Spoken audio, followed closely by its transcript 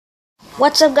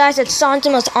What's up, guys? It's Sonic, the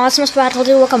most awesome battle.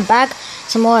 Welcome back.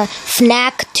 Some more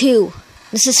FNAC 2.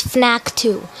 This is FNAC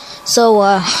 2. So,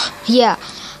 yeah.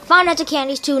 Found out to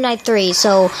Candies 2 Night 3.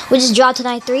 So, we just dropped to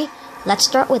Night 3. Let's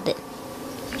start with it.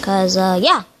 Because,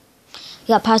 yeah. We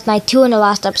got past Night 2 in the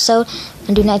last episode.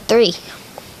 And do Night 3.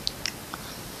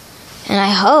 And I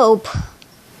hope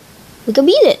we can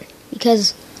beat it.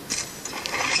 Because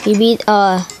we beat,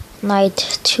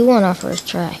 Night 2 on our first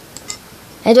try.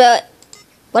 And,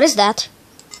 what is that?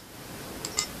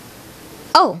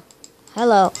 Oh,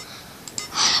 hello.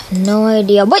 I have no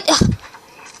idea. What?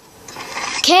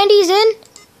 Candy's in?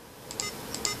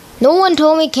 No one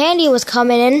told me Candy was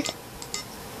coming in.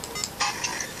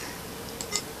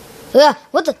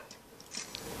 What the?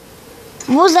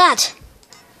 What was that?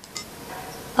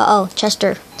 Uh-oh,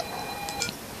 Chester.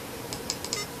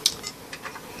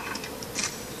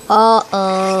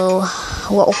 Uh-oh.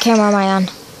 What camera am I on?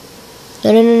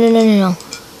 No.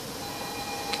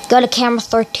 Go to camera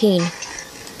 13.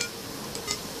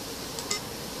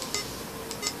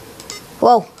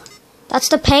 Whoa, that's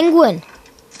the penguin.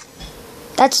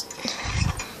 That's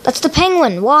the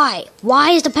penguin. Why?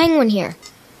 Why is the penguin here?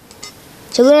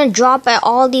 So we're gonna drop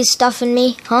all these stuff in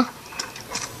me, huh?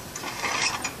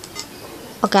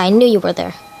 Okay, I knew you were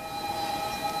there.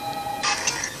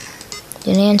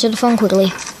 Didn't answer the phone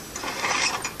quickly.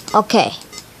 Okay.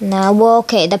 Now, well,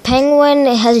 okay, the penguin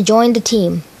has joined the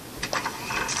team.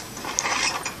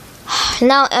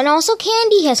 Now, and also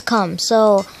Candy has come,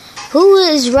 so who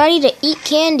is ready to eat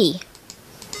Candy?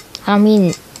 I don't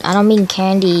mean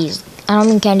Candy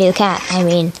the cat. I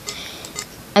mean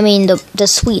the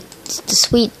sweet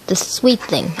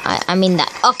thing. I mean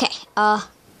that. Okay. No.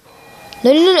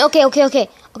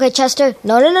 Okay, Chester.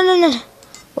 No.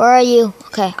 Where are you?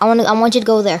 Okay, I want you to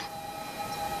go there.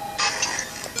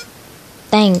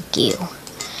 Thank you.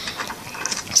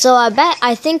 So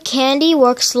I think Candy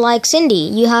works like Cindy.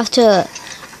 You have to,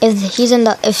 if he's in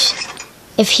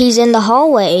the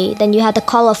hallway, then you have to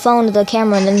call a phone to the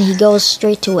camera and then he goes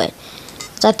straight to it.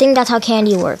 So I think that's how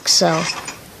Candy works. So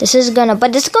this is gonna be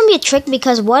a trick,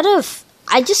 because what if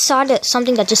I just saw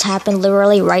something that just happened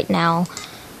literally right now?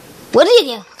 What did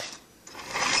you do?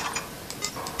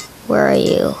 Where are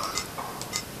you?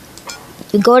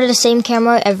 You go to the same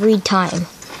camera every time.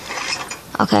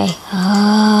 Okay.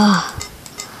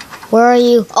 Where are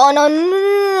you? Oh, no.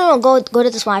 Go to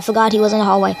this one. I forgot he was in the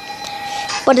hallway.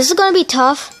 But this is going to be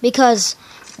tough because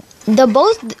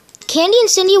both Candy and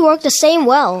Cindy work the same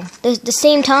the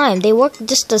same time. They work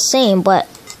just the same, but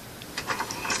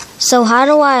so how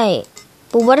do I?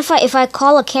 But what if I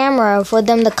call a camera for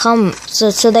them to come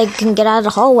so they can get out of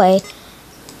the hallway?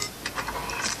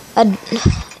 A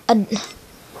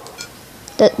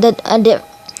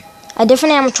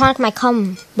different animatronic might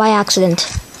come by accident.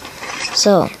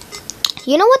 So,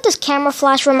 you know what this camera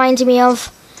flash reminds me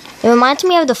of? It reminds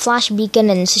me of the flash beacon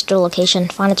in Sister Location.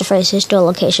 Find it for Sister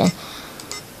Location.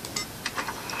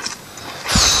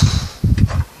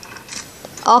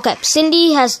 Okay,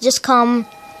 Cindy has just come.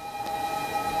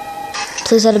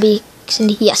 Please let it be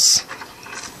Cindy. Yes.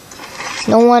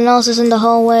 No one else is in the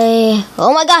hallway.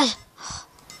 Oh my gosh.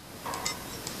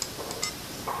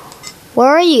 Where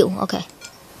are you? Okay.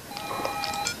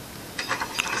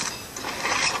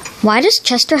 Why does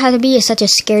Chester have to be such a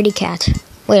scaredy cat?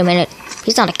 Wait a minute.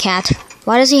 He's not a cat.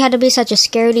 Why does he have to be such a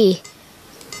scaredy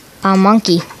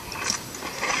monkey?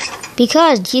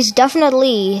 Because he's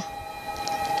definitely...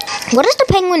 What does the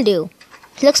penguin do?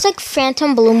 He looks like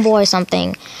Phantom Balloon Boy or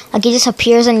something. Like he just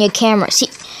appears on your camera.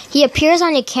 See, he appears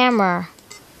on your camera.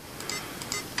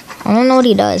 I don't know what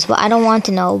he does, but I don't want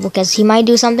to know because he might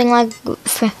do something like...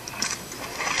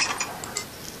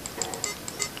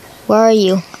 Where are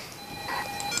you?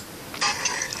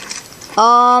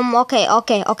 Okay.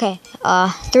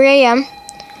 3 a.m.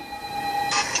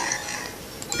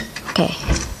 Okay.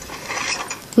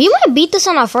 We might beat this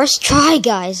on our first try,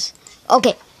 guys.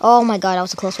 Okay. Oh my god, that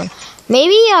was a close one.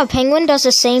 Maybe Penguin does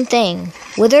the same thing.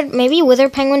 Maybe Wither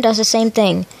Penguin does the same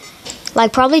thing.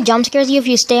 Like, probably jump scares you if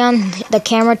you stay on the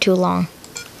camera too long.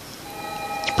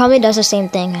 Probably does the same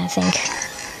thing, I think.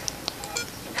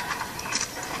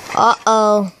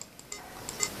 Uh-oh.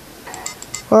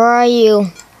 Where are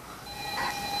you?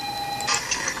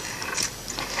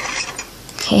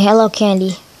 Okay, hello,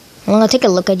 Candy. I'm gonna take a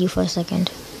look at you for a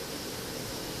second.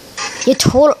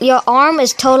 Your arm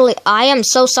is totally... I am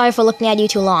so sorry for looking at you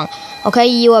too long. Okay,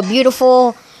 you are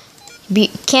beautiful.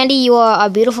 Candy, you are a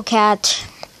beautiful cat.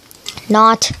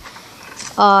 Not...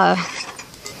 Oh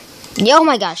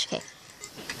my gosh, okay.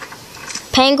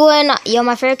 Penguin, you're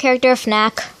my favorite character,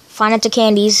 FNAC. Find it to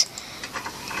Candies.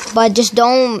 But just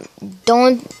don't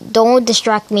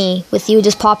distract me with you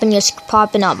just popping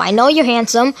up. I know you're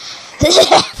handsome.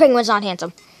 Penguin's not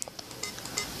handsome.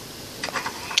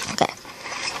 Okay.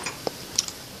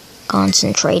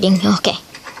 Concentrating. Okay.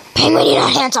 Penguin, you're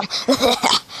not handsome. Okay.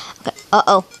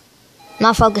 Uh-oh.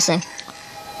 Not focusing.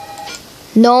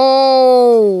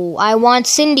 No. I want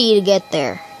Cindy to get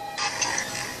there.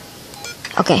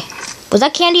 Okay. Was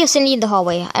that Candy or Cindy in the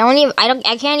hallway?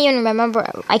 I can't even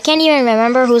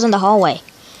remember who's in the hallway.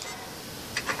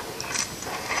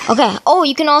 Okay. Oh,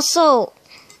 you can also,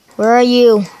 where are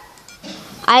you?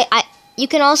 You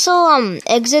can also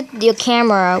exit your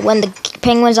camera when the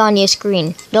penguin's on your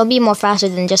screen. It'll be more faster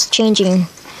than just changing.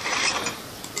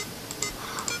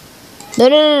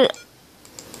 No.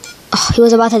 Oh, he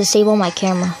was about to disable my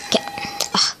camera.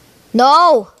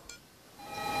 No.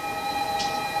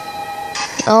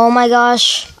 Oh my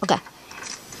gosh. Okay.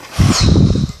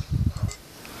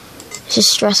 This is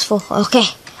stressful. Okay.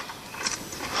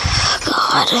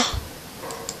 God.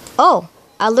 Oh,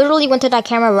 I literally went to that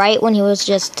camera right when he was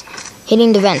just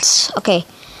hitting the vents. Okay.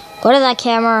 Go to that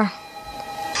camera.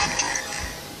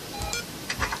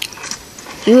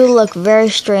 You look very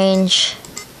strange.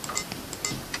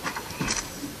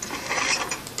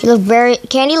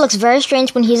 Candy looks very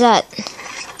strange when he's at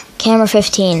camera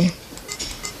 15.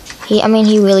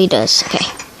 He really does. Okay.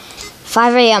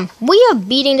 5 a.m. We are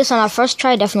beating this on our first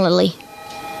try, definitely.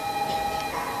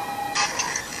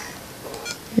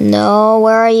 No,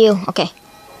 where are you? Okay.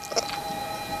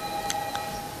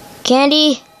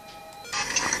 Candy.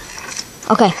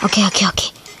 Okay.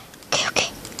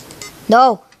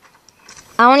 No.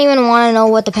 I don't even want to know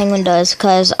what the penguin does,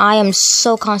 because I am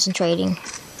so concentrating.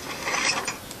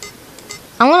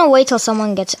 I'm gonna wait till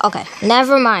someone gets... Okay,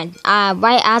 never mind.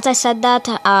 Right as I said that,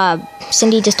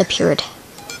 Cindy just appeared.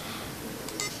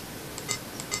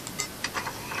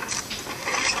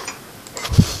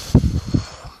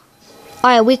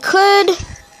 Alright, we could...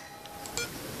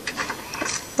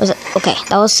 Was it? Okay,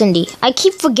 that was Cindy. I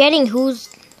keep forgetting who's...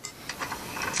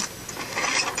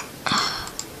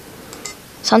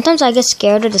 Sometimes I get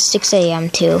scared of the 6 a.m.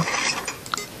 too.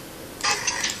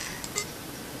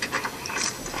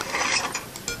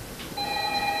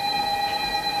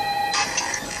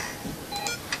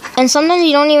 And sometimes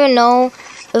you don't even know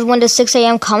when the 6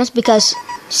 a.m. comes because,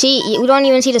 see, we don't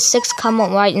even see the 6 come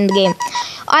up right in the game.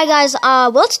 Alright guys,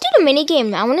 let's do the mini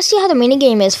game. I want to see how the mini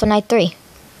game is for night 3.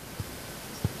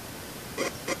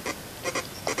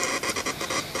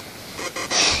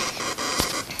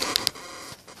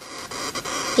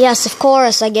 Yes, of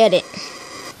course, I get it.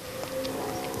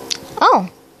 Oh.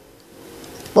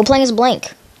 We're playing as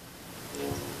Blank.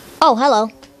 Oh, hello.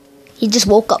 He just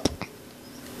woke up.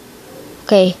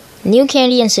 Okay. New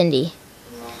Candy and Cindy.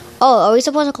 Oh, are we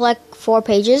supposed to collect 4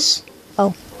 pages?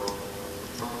 Oh.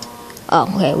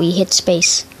 Oh, okay, we hit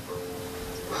space.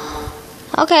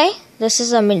 Okay, this is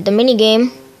the mini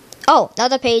game. Oh,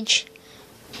 another page.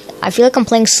 I feel like I'm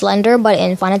playing Slender, but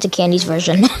in Final Fantasy Candy's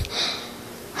version.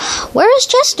 Where is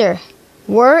Chester?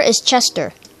 Where is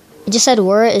Chester? It just said,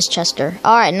 where is Chester?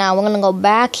 Alright, now we're gonna go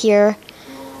back here.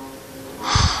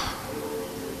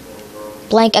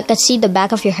 Blank, I can see the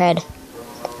back of your head.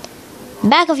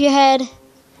 Back of your head.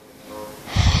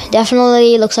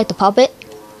 Definitely looks like the puppet.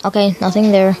 Okay,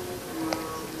 nothing there.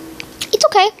 It's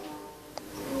okay.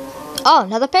 Oh,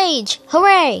 another page.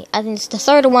 Hooray! I think it's the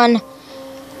 3rd one.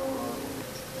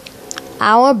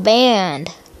 Our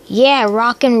band. Yeah,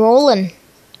 rocking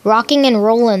and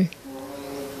rolling.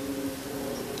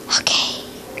 Okay.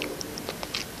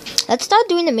 Let's start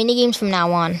doing the mini games from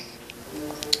now on.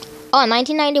 Oh,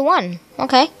 1991.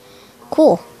 Okay.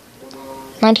 Cool.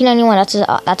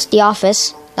 1991, that's The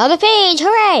Office. Another page,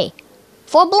 hooray!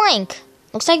 For Blank.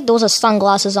 Looks like those are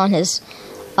sunglasses on his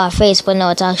face, but no,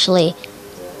 it's actually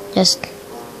just...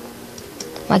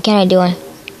 Why can't I do it?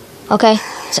 Okay,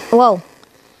 so, whoa.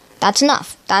 That's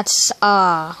enough. That's,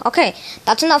 okay.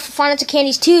 That's enough for Final Fantasy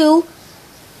Candies 2.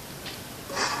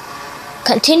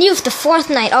 Continue with the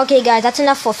 4th night. Okay, guys, that's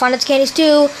enough for Final Fantasy Candies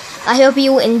 2. I hope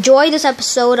you enjoyed this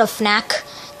episode of FNAC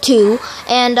 2.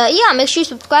 And, yeah, make sure you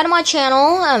subscribe to my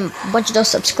channel. Once you don't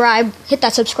subscribe, hit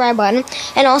that subscribe button.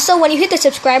 And also, when you hit the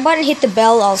subscribe button, hit the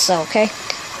bell also, okay?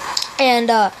 And,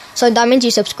 so that means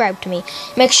you subscribe to me.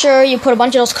 Make sure you put a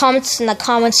bunch of those comments in the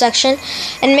comment section.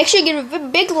 And make sure you give a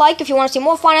big like if you want to see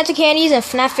more Final Fantasy Candies and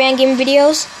FNAF fan game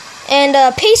videos. And,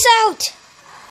 peace out!